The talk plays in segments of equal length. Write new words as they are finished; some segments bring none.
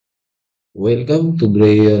Welcome to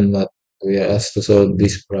grayyeonmath. We are asked to solve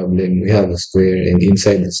this problem. We have a square, and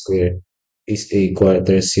inside the square is a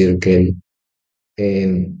quarter circle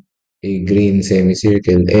and a green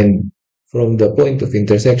semicircle. And from the point of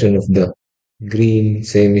intersection of the green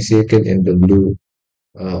semicircle and the blue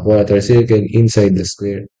quarter circle inside the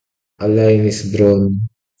square, a line is drawn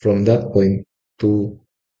from that point to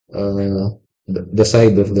the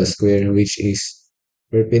side of the square, which is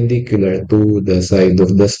perpendicular to the side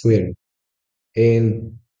of the square.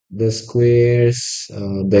 And the square's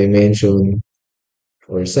dimension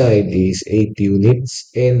or side is 8 units,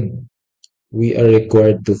 and we are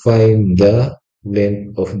required to find the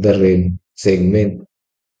length of the red segment.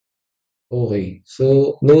 Okay,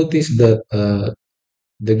 so notice that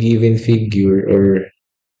the given figure or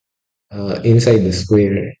inside the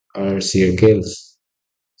square are circles.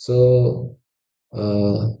 So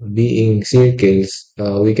being circles,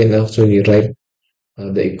 we can actually write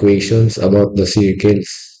the equations about the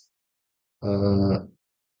circles. Uh,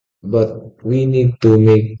 but we need to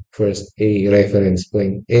make first a reference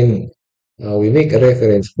point, and we make a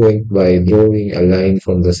reference point by drawing a line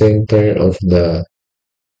from the center of the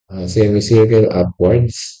semicircle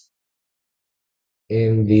upwards,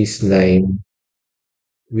 and this line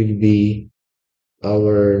will be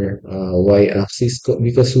our y-axis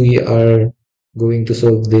because we are going to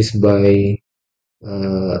solve this by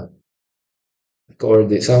uh,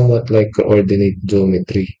 coordinate, somewhat like coordinate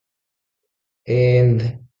geometry,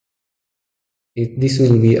 and this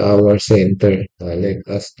will be our center. Let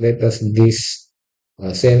us this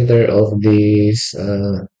center of this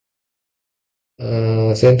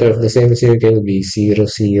center of the semicircle be 0,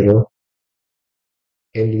 0,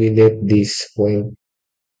 and we let this point,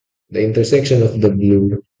 the intersection of the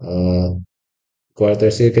blue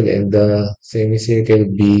quarter circle and the semicircle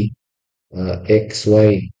be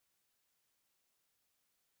xy.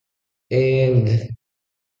 And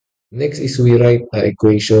next is we write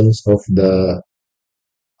equations of the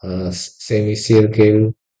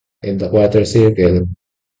semicircle and the quarter circle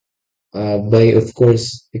by, of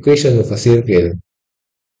course, equation of a circle.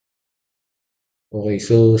 Okay,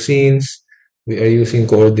 so since we are using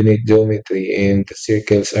coordinate geometry and the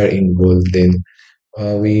circles are involved, then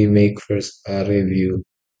we make first a review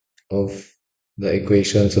of the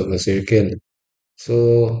equations of a circle.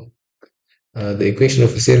 So the equation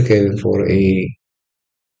of a circle for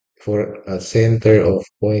a center of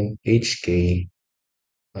point hk,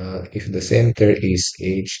 if the center is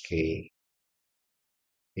hk,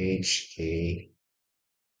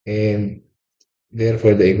 and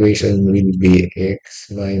therefore the equation will be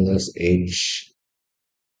x minus h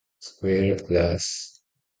square plus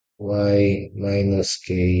y minus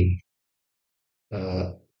k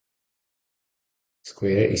uh,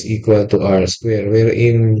 square is equal to r square,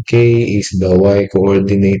 wherein k is the y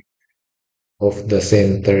coordinate of the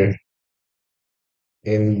center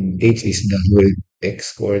and h is the whole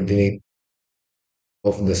x coordinate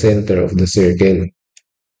of the center of the circle.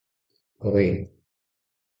 Okay.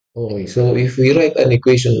 Okay, so if we write an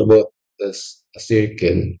equation about a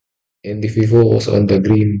circle, and if we focus on the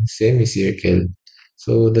green semicircle,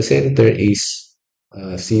 so the center is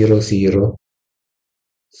 0, 0.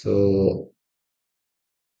 So,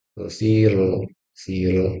 0,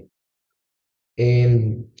 0.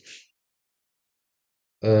 And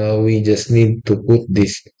we just need to put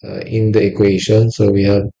this in the equation. So we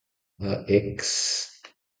have x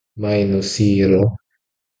minus 0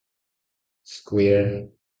 square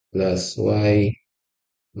plus y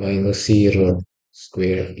minus 0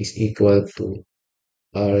 square is equal to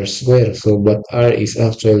r square. So, but r is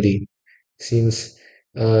actually, since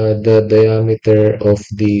the uh, diameter of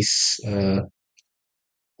this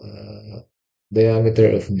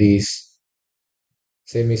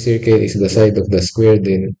semicircle is the side of the square,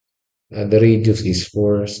 then the radius is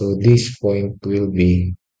 4. So this point will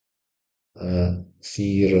be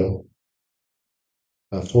 0,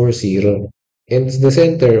 4, 0. And the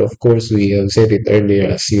center, of course, we have set it earlier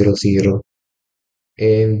as 0, 0.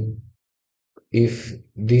 And if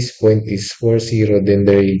this point is 4, 0, then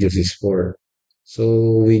the radius is 4.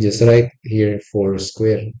 So we just write here 4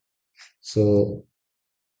 square. So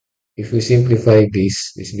if we simplify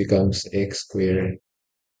this becomes x square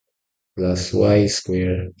plus y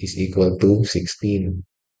square is equal to 16.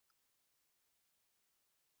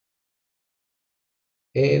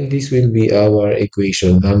 And this will be our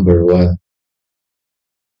equation number 1.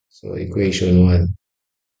 So equation 1.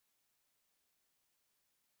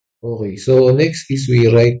 Okay, so next is we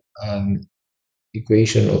write an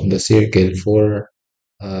equation of the circle for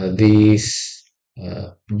this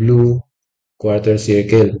blue quarter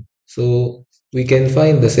circle. So we can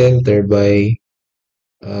find the center by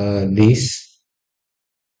this.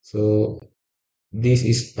 So this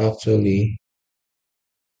is actually,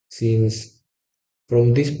 since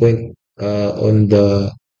from this point on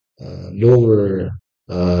the lower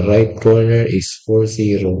right corner is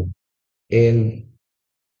 40, and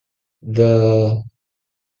the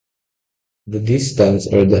the distance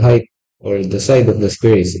or the height or the side of the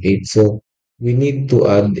square is 8. So we need to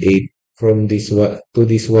add 8 from this to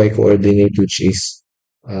this y coordinate, which is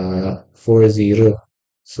 40.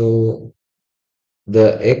 So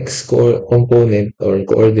the component or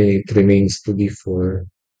coordinate remains to be 4,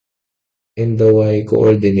 and the y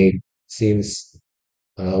coordinate, since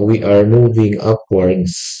we are moving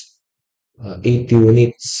upwards 8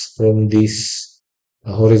 units from this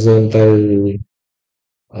horizontal,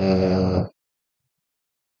 uh,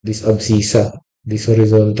 this abscissa, this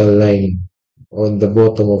horizontal line on the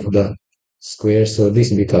bottom of the square. So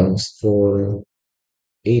this becomes 4,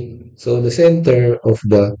 8. So the center of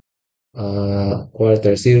the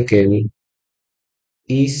quarter circle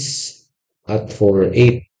is at 4,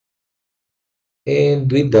 8.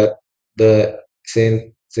 And with that, the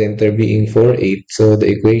center being 4, 8, so the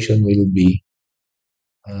equation will be,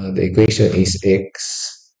 the equation is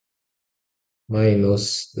x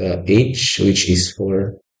minus the h, which is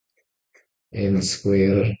 4, and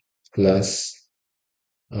square plus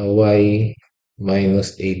y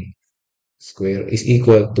minus 8 square is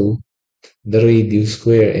equal to the radius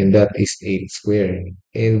square, and that is 8 square.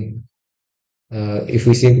 And if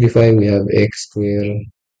we simplify, we have x square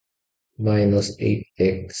minus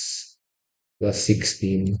 8x plus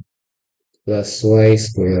 16 plus y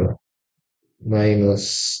square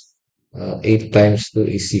minus 8 times 2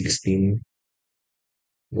 is 16,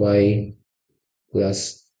 y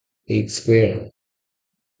plus 8 square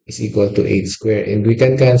is equal to 8 square. And we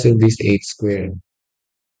can cancel this 8 square.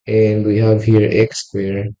 And we have here x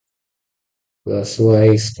square plus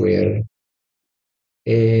y square.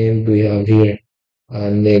 And we have here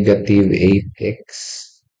negative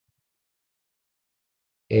 8x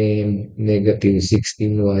and negative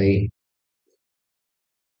 16y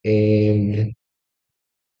and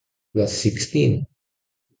plus 16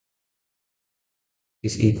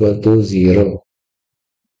 is equal to 0.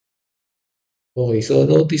 Okay, so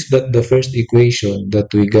notice that the first equation that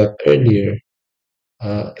we got earlier,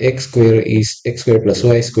 x square plus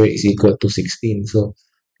y square is equal to 16. So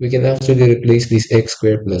we can actually replace this x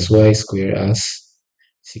square plus y square as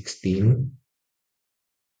 16,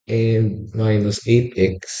 and minus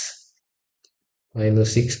 8x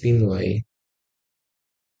minus 16y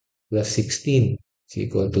plus 16 is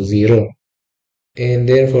equal to 0. And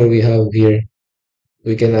therefore we have here,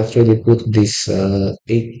 we can actually put this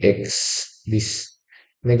 8x, this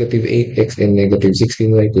negative 8x and negative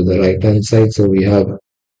 16y to the right hand side. So we have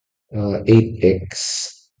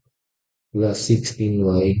 8x plus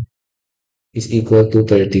 16y is equal to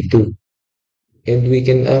 32. And we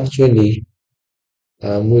can actually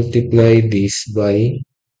multiply this by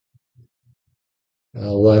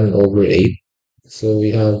 1 over 8. So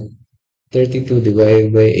we have 32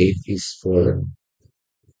 divided by 8 is 4,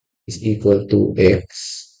 is equal to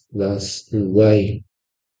x plus 2y.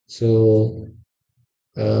 So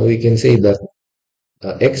we can say that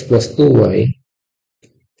x plus 2y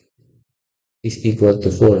is equal to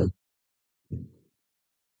 4.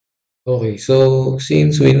 Okay, so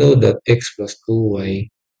since we know that x plus 2y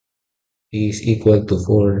is equal to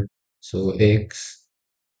 4, so x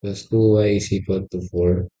plus 2y is equal to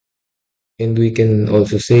 4. And we can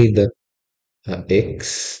also say that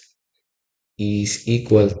x is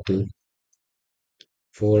equal to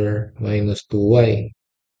 4 minus 2y.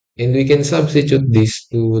 And we can substitute this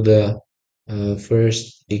to the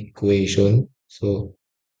first equation. So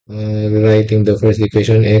writing the first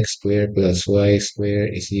equation, x squared plus y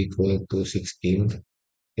squared is equal to 16.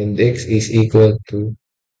 And x is equal to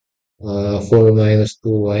 4 minus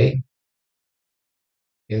 2y.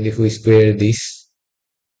 And if we square this,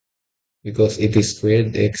 because it is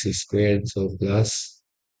squared, x is squared, so plus,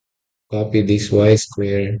 copy this y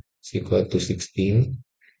squared is equal to 16.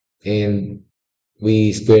 And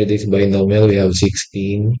we square this binomial, we have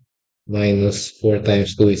 16 minus 4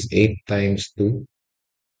 times 2 is 8 times 2.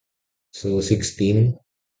 So 16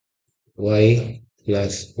 y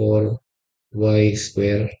plus 4 y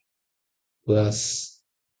square plus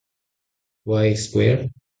y square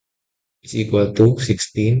is equal to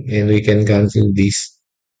 16. And we can cancel this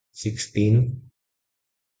 16.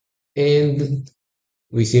 And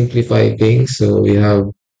we simplify things. So we have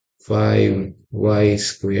 5y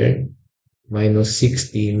squared minus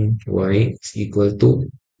 16y is equal to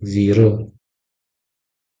 0.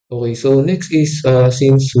 Okay, so next is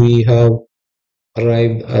since we have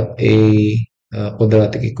arrived at a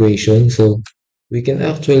quadratic equation. So we can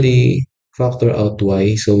actually factor out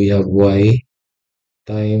y. So we have y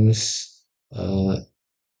times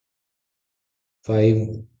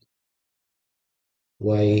 5y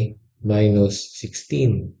minus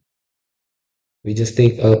 16. We just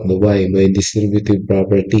take out the y by distributive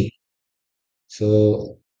property.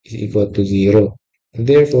 So is equal to 0. And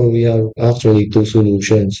therefore, we have actually two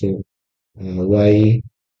solutions. So y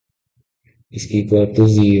is equal to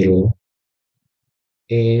 0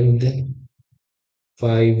 and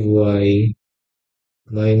 5y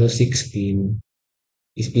minus 16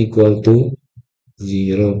 is equal to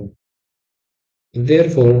 0. And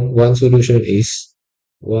therefore, one solution is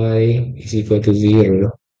y is equal to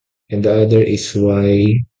 0 and the other is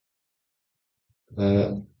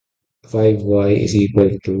uh, 5y is equal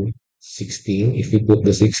to 16. If we put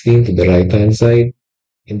the 16 to the right hand side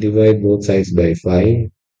and divide both sides by 5,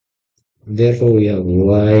 therefore we have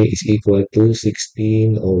y is equal to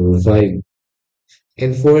 16 over 5.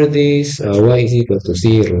 And for this, y is equal to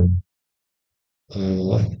 0.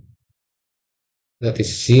 Uh, that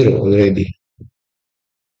is 0 already.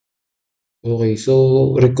 Okay,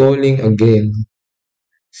 so recalling again,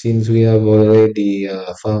 since we have already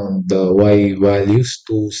found the y values,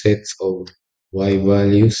 two sets of y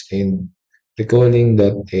values, and recalling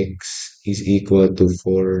that x is equal to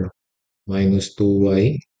 4 minus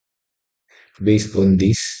 2y based on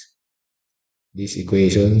this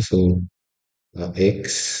equation. So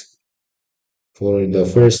x for the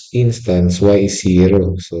first instance, y is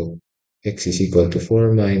 0. So x is equal to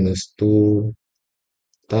 4 minus 2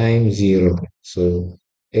 times 0. So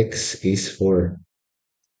x is 4.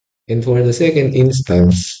 And for the second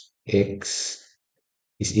instance, x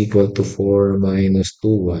is equal to 4 minus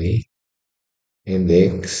 2y, and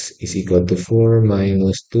x is equal to 4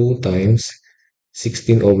 minus 2 times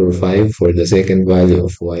 16 over 5 for the second value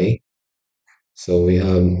of y. So we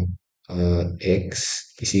have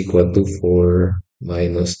x is equal to 4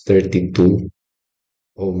 minus 32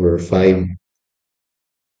 over 5.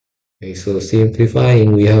 Okay, so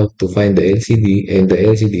simplifying, we have to find the LCD, and the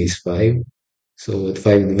LCD is 5. So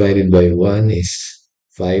 5 divided by 1 is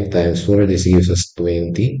 5 times 4. This gives us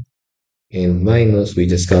 20. And minus, we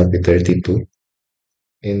just copy 32.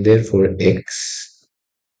 And therefore, x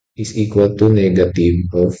is equal to negative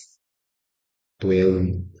of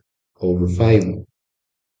 12 over 5.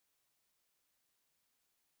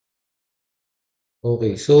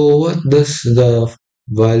 Okay, so what does the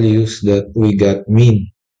values that we got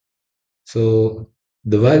mean? So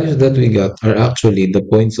the values that we got are actually the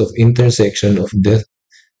points of intersection of the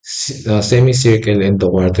semicircle and the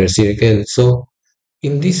quarter circle. So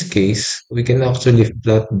in this case, we can actually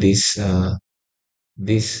plot this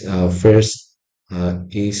first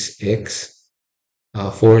is x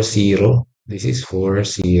 4 0. This is 4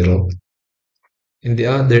 0, and the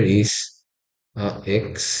other is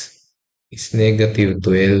x is negative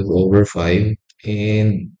 12 over 5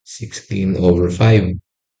 and 16 over 5.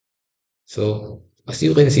 So as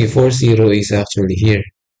you can see, 4 0 is actually here.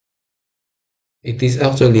 It is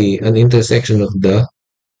actually an intersection of the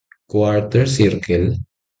quarter circle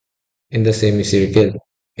and the semicircle.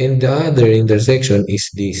 And the other intersection is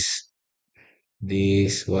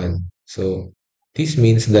this one. So this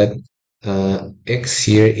means that x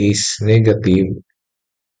here is negative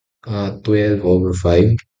 12 over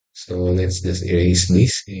 5. So let's just erase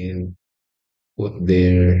this and put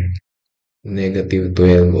there negative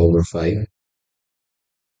 12 over 5.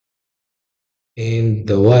 And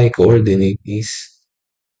the y coordinate is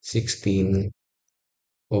 16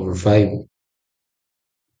 over 5.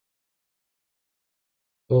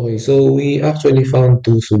 Okay, so we actually found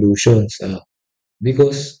two solutions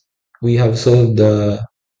because we have solved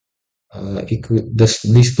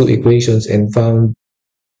these two equations and found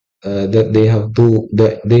that they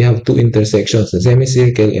have two intersections, the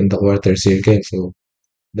semicircle and the quarter circle. So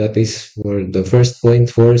that is for the first point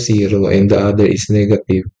 4 0, and the other is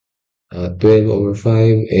negative 12 over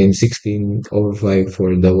 5 and 16 over 5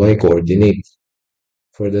 for the y coordinate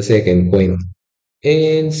for the second point.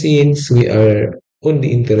 And since we are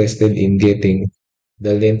only interested in getting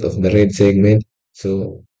the length of the red segment,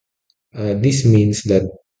 so this means that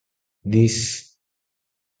this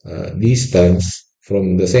distance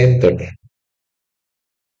from the center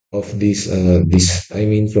of this I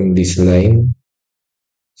mean from this line,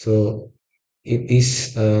 so it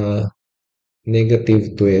is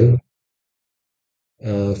negative 12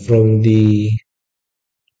 from the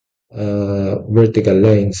vertical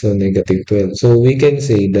line, so negative 12. So we can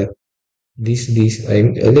say that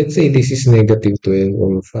let's say this is negative 12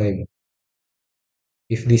 over 5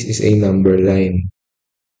 if this is a number line.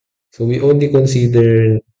 So we only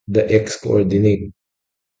consider the x coordinate.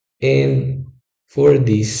 And for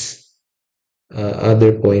this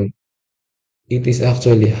other point, it is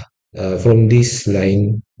actually from this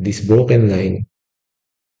line, this broken line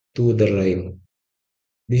to the right.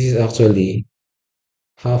 This is actually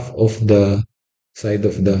half of the side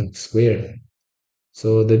of the square.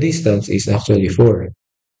 So the distance is actually 4.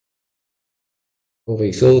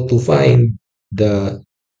 Okay, so to find the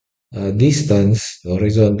distance,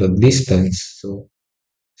 horizontal distance, so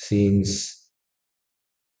since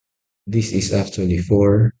this is actually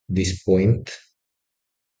 4, this point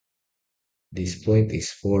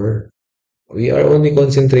is 4, we are only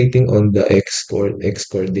concentrating on the x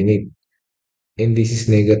coordinate, and this is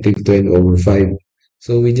negative 12 over 5.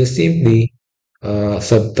 So we just simply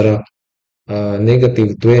subtract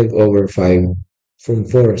negative 12 over 5 from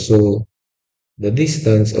 4. So the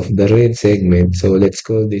distance of the red segment, so let's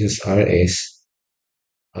call this as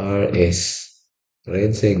RS,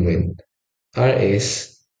 red segment.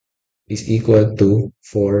 RS is equal to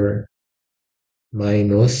 4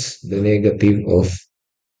 minus the negative of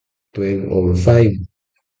 12 over 5.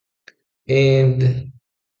 And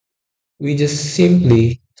we just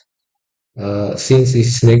simply, since this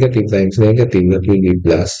is negative times negative, that will be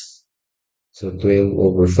plus. So 12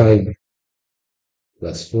 over 5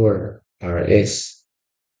 plus 4, RS.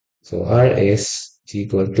 So RS is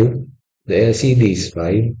equal to, the LCD is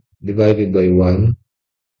 5, divided by 1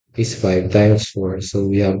 is 5 times 4. So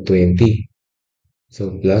we have 20.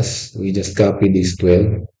 So plus, we just copy this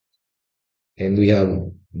 12. And we have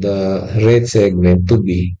the red segment to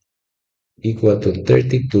be equal to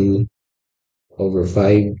 32 over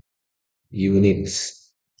 5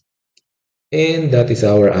 units. And that is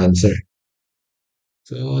our answer.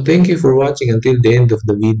 So thank you for watching until the end of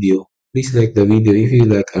the video. Please like the video if you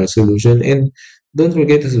like our solution, and don't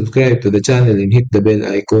forget to subscribe to the channel and hit the bell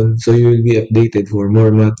icon so you will be updated for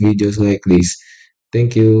more math videos like this.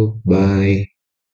 Thank you. Bye.